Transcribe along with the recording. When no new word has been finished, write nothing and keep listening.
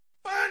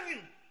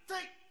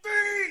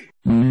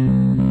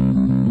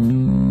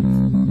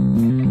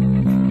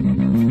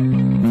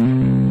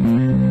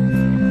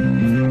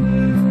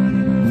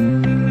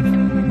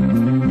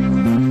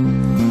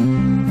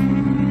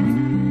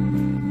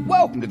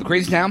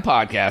Crazy Town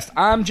Podcast.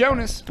 I'm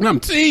Jonas. And I'm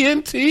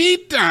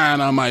TNT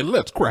Dynamite.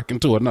 Let's crack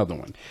into another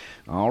one.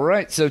 All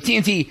right. So,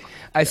 TNT,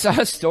 I saw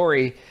a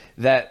story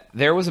that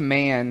there was a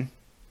man,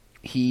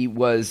 he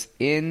was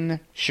in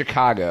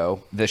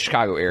Chicago, the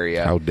Chicago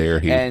area. How dare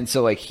he? And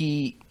so, like,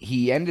 he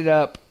ended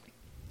up,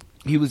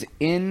 he was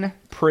in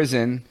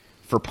prison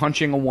for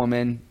punching a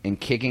woman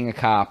and kicking a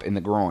cop in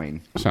the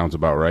groin. Sounds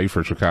about right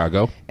for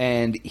Chicago.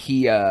 And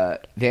they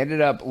ended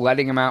up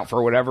letting him out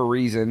for whatever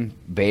reason,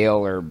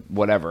 bail or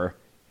whatever.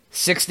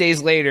 6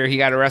 days later, he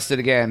got arrested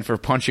again for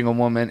punching a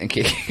woman and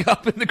kicking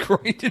up in the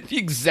groin. Did the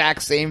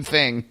exact same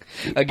thing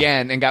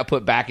again and got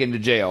put back into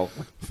jail.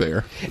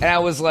 Fair. And I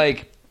was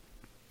like,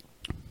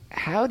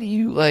 how do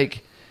you,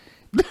 like...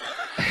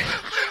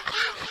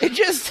 it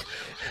just...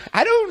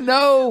 I don't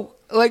know...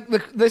 Like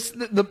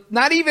the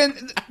not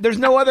even. There's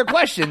no other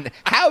question.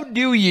 How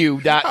do you?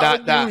 How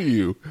do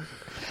you?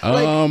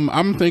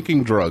 I'm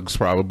thinking drugs,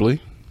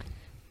 probably.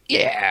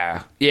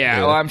 Yeah.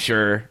 Well, I'm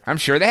sure.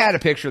 They had a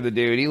picture of the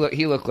dude.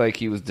 He looked like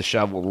he was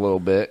disheveled a little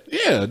bit.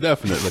 Yeah,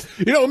 definitely.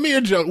 You know, me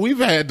and Joe, we've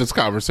had this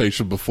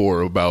conversation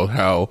before about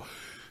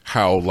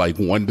how like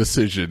one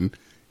decision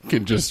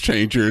can just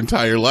change your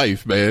entire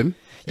life, man.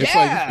 It's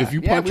like if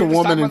you punch a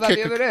woman and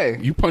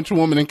punch a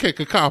woman and kick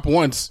a cop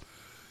once.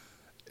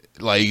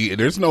 Like,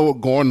 there's no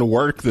going to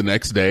work the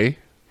next day.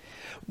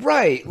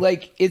 Right.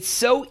 Like, it's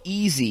so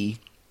easy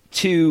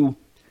to,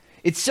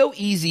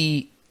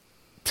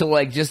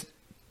 like, just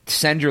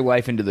send your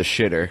life into the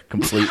shitter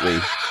completely.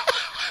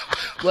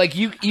 Like,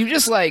 you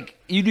just, like,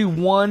 you do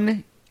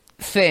one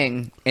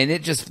thing, and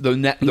it just,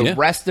 the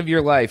rest of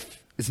your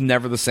life is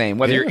never the same,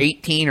 whether you're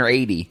 18 or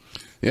 80.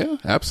 Yeah,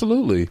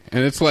 absolutely.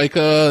 And it's like,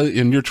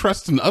 and you're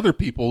trusting other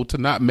people to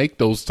not make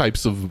those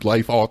types of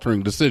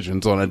life-altering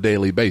decisions on a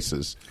daily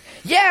basis.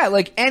 Yeah,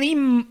 like any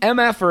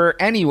MF-er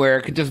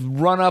anywhere could just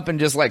run up and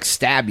just, like,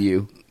 stab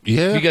you.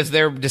 Yeah. Because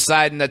they're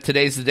deciding that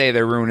today's the day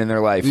they're ruining their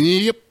life.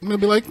 Yep. And they'll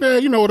be like,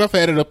 man, you know what? I've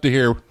had it up to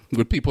here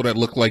with people that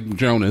look like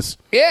Jonas.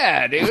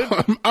 Yeah, dude.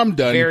 I'm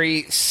done.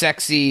 Very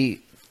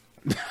sexy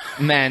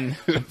men.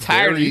 I'm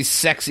tired of these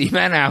sexy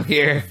men out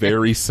here.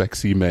 Very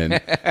sexy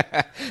men.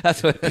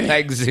 That's what I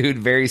exude.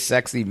 Very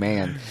sexy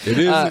man. It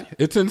is.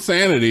 It's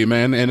insanity,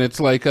 man. And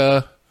it's like,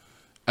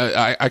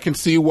 I can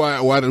see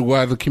why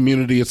the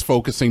community is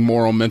focusing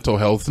more on mental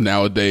health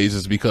nowadays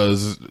is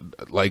because,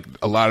 like,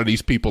 a lot of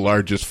these people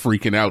are just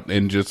freaking out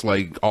and just,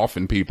 like,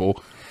 offing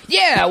people.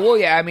 Yeah, well,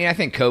 yeah. I mean, I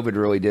think COVID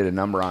really did a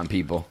number on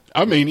people.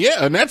 I mean,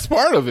 yeah, and that's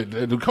part of it.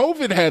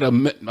 COVID had a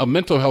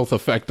mental health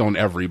effect on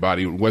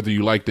everybody, whether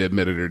you like to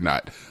admit it or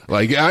not.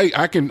 Like,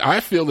 I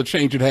feel the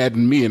change it had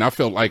in me, and I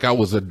felt like I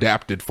was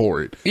adapted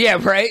for it. Yeah,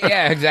 right?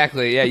 Yeah,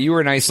 exactly. Yeah, you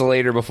were an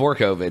isolator before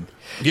COVID.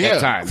 Yeah.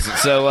 At times.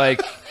 So,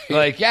 like,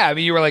 yeah, I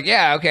mean, you were like,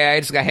 yeah, okay, I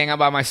just got to hang out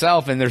by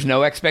myself, and there's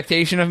no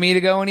expectation of me to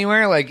go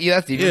anywhere. Like, yeah,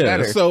 that's even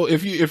better. So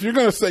if you're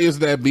gonna say is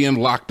that being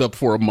locked up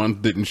for a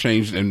month didn't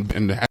change, and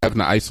having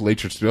to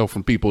isolate yourself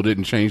from people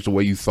didn't change the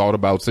way you thought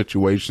about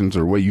situations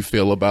or way you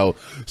feel about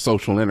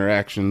social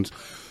interactions,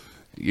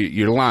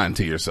 you're lying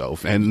to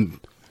yourself. And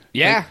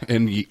yeah,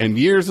 and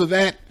years of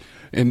that,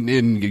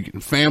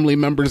 and family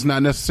members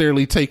not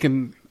necessarily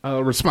taking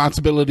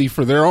responsibility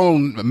for their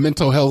own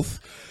mental health.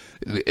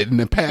 And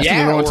then passing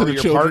it on to the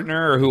your children,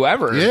 partner or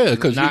whoever. Yeah,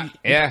 because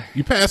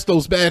you pass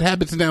those bad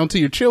habits down to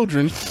your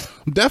children.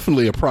 I'm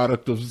definitely a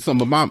product of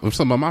some of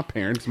my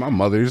parents, my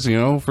mothers, you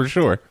know, for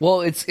sure.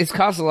 Well, it's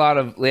caused a lot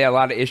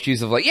of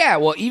issues of like, yeah,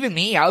 well, even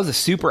me, I was a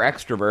super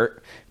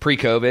extrovert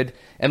pre-COVID,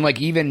 and like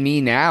even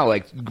me now,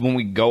 like when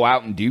we go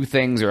out and do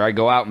things or I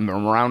go out and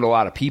I'm around a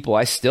lot of people,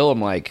 I still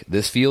am like,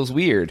 this feels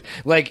weird.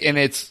 Like, and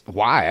it's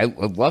why I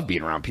love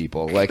being around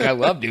people. Like, I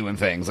love doing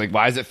things. Like,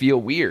 why does it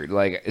feel weird?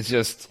 Like, it's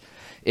just.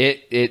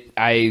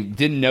 I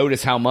didn't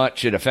notice how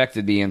much it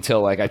affected me until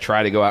like I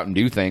try to go out and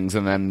do things,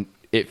 and then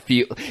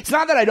it's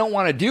not that I don't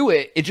want to do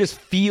it. It just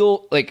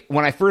feel like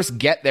when I first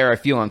get there, I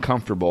feel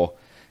uncomfortable,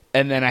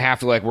 and then I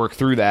have to like work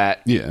through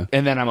that. Yeah.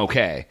 And then I'm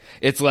okay.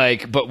 It's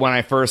like, but when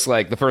I first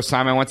the first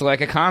time I went to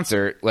like a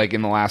concert, like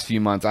in the last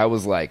few months, I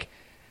was like,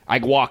 I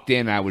walked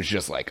in, I was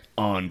just like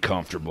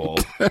uncomfortable.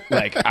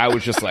 Like I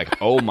was just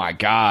like, oh my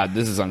God,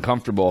 this is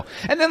uncomfortable.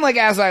 And then like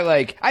as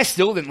I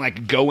still didn't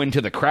like go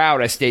into the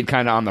crowd. I stayed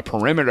kind of on the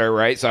perimeter,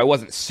 right? So I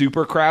wasn't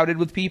super crowded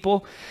with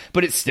people,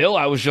 but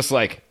I was just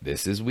like,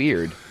 this is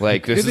weird.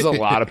 Like this is a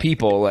lot of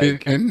people.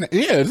 Like, and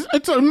yeah,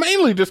 it's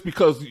mainly just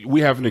because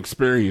we haven't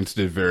experienced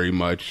it very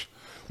much.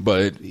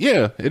 But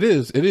yeah, it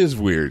is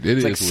weird.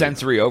 It's like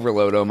sensory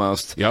overload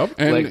almost. Yep.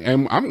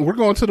 And we're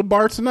going to the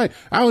bar tonight.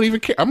 I don't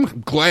even care.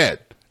 I'm glad.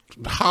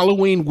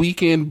 Halloween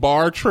weekend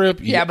bar trip.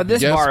 Yeah, but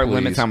this bar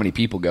limits how many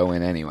people go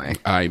in anyway.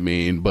 I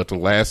mean, but the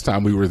last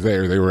time we were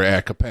there, they were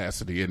at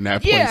capacity, and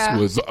that place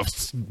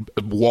was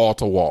wall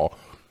to wall.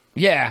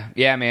 Yeah,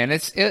 man.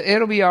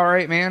 It'll be all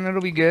right, man.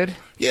 It'll be good.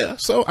 Yeah,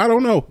 so I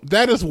don't know.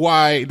 That is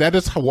why.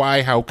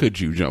 How could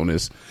you,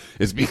 Jonas?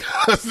 It's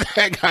because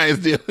that guy is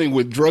dealing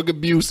with drug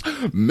abuse,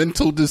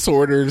 mental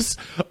disorders.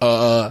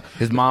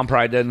 His mom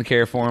probably doesn't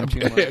care for him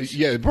too much.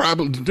 Yeah,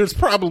 probably. There's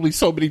probably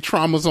so many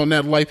traumas on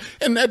that life,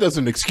 and that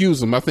doesn't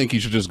excuse him. I think he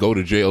should just go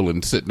to jail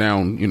and sit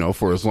down,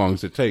 for as long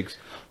as it takes,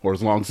 or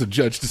as long as the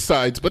judge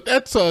decides. But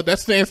that's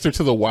the answer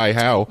to the why,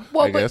 how.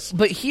 Well, I guess.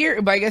 But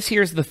I guess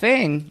here's the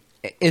thing: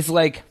 is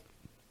like,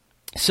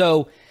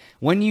 so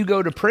when you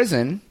go to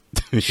prison.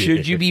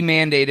 Should you be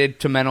mandated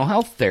to mental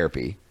health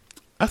therapy?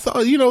 I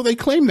thought, they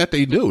claim that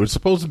they do. It's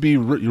supposed to be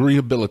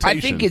rehabilitation. I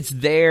think it's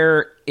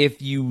there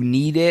if you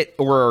need it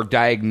or are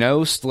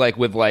diagnosed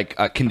with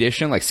a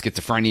condition like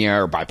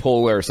schizophrenia or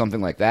bipolar or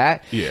something like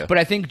that. Yeah. But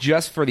I think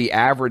just for the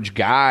average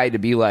guy to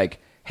be like,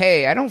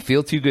 hey, I don't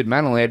feel too good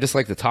mentally. I'd just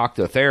like to talk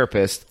to a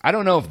therapist. I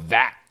don't know if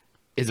that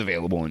is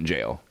available in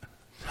jail.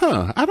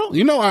 Huh. I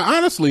don't, I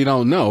honestly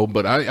don't know,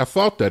 but I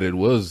thought that it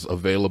was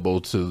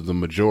available to the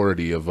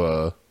majority of,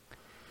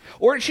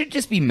 or it should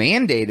just be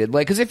mandated,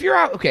 because if you're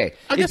out, okay.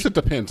 I guess it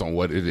depends on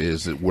what it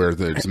is,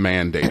 whether it's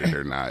mandated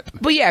or not.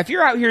 But yeah, if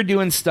you're out here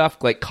doing stuff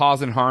like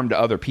causing harm to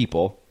other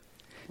people,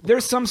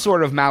 there's some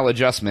sort of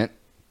maladjustment.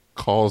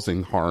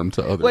 Causing harm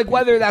to other people.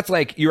 Whether that's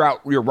you're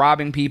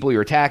robbing people,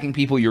 you're attacking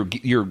people,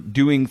 you're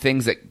doing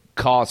things that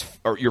cause,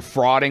 or you're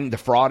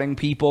defrauding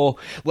people.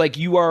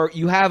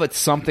 You have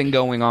something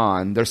going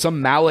on. There's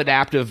some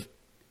maladaptive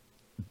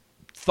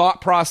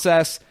thought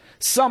process,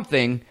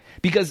 something.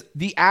 Because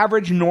the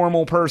average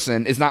normal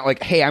person is not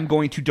like, hey, I'm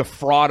going to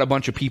defraud a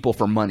bunch of people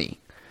for money.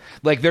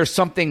 There's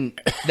something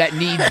that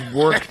needs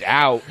worked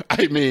out.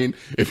 I mean,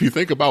 if you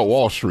think about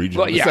Wall Street,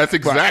 Jonas, that's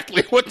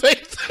exactly what they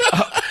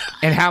do.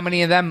 And how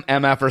many of them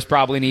MFers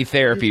probably need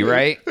therapy,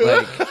 right?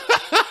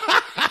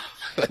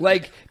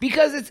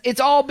 Because it's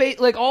all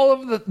all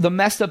of the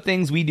messed up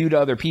things we do to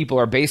other people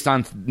are based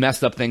on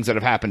messed up things that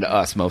have happened to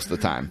us most of the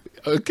time.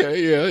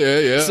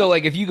 Okay, yeah. So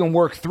if you can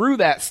work through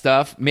that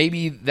stuff,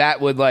 maybe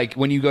that would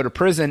when you go to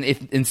prison,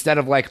 if instead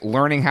of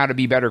learning how to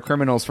be better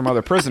criminals from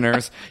other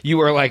prisoners, you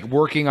are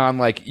working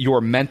on your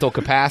mental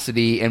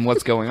capacity and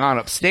what's going on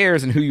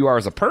upstairs and who you are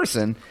as a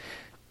person.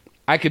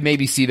 I could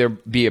maybe see there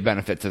be a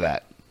benefit to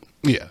that.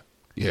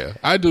 Yeah,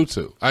 I do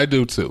too.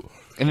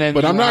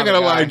 But I'm not going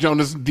to lie,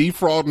 Jonas,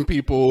 defrauding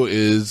people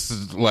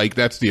is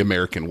that's the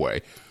American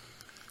way.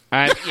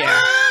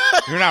 Yeah,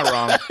 you're not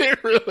wrong.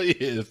 It really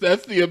is.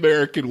 That's the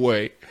American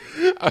way.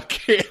 I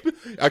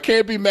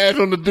can't be mad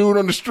on the dude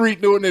on the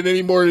street doing it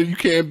any more than you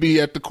can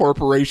be at the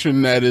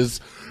corporation that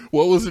is.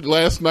 What was it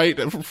last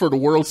night for the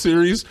World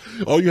Series?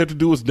 All you had to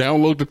do was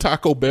download the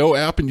Taco Bell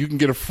app, and you can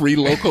get a free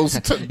Locos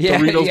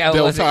Doritos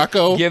Del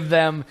Taco. Give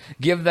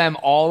them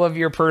all of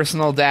your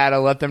personal data.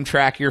 Let them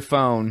track your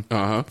phone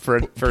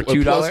for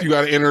 $2. Plus, you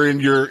got to enter in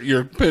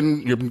your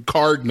PIN, your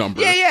card number.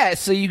 Yeah.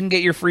 So you can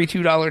get your free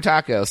 $2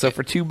 taco. So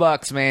for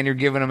 $2, man, you're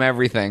giving them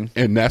everything.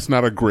 And that's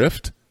not a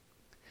grift.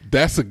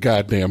 That's a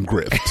goddamn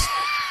grift.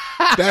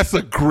 That's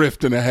a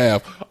grift and a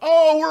half.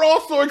 Oh, we're all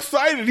so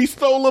excited. He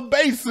stole a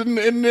base in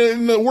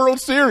the World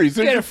Series.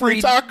 Here's your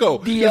free taco.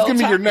 Just give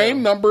me your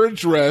name, number,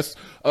 address,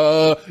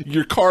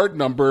 your card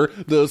number,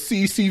 the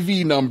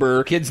CCV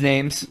number. Kids'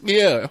 names.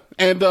 Yeah.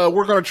 And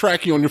we're going to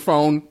track you on your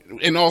phone.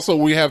 And also,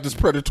 we have this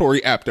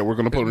predatory app that we're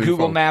going to put on your phone.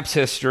 Google Maps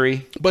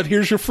history. But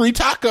here's your free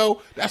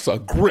taco. That's a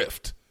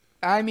grift.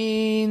 I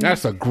mean...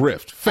 That's a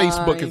grift.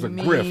 Facebook is a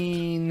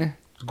grift.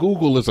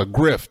 Google is a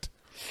grift.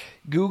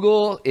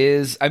 Google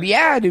is,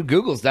 dude,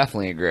 Google's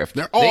definitely a grift.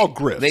 They're all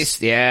grifts.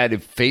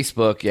 Dude,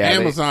 Facebook, yeah.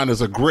 Amazon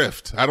is a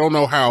grift. I don't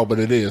know how, but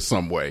it is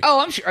some way. Oh,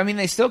 I'm sure.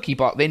 They still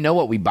they know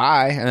what we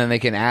buy, and then they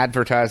can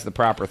advertise the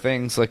proper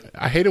things.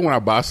 I hate it when I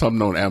buy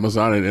something on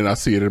Amazon and then I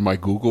see it in my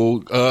Google,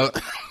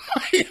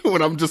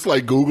 when I'm just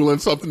Googling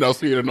something, I'll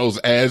see it in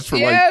those ads for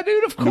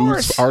dude, of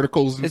course. News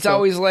articles. And it's stuff.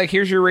 Always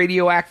here's your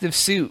radioactive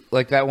suit.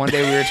 That one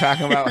day we were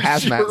talking about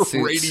hazmat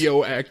suits.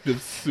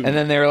 Radioactive suit. And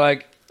then they were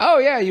like, oh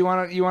yeah, you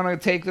want to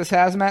take this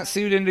hazmat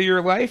suit into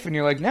your life? And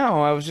you're like,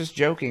 no, I was just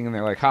joking. And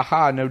they're like,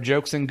 haha, no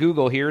jokes in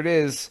Google. Here it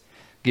is.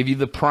 Give you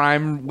the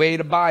prime way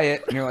to buy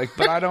it. And you're like,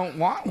 but I don't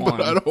want one.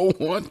 But I don't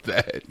want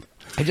that.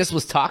 I just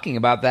was talking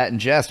about that in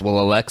jest. Well,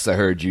 Alexa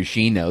heard you.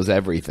 She knows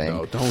everything.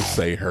 No, don't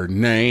say her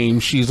name.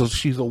 She's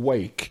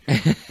awake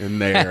in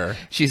there.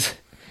 She's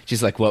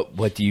like,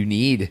 what do you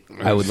need?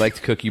 I would like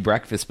to cook you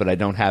breakfast, but I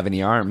don't have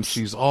any arms.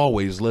 She's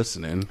always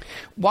listening.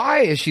 Why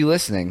is she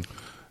listening?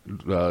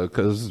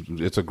 Because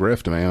it's a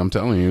grift, man. I'm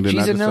telling you.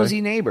 She's a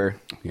nosy neighbor.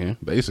 Yeah,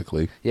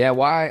 basically. Yeah,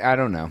 why? I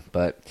don't know.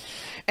 But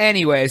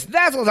anyways,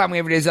 that's all the time we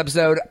have for today's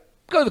episode.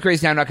 Go to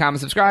thecrazytown.com and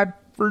subscribe.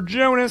 For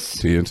Jonas.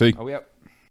 TNT. Oh, yep.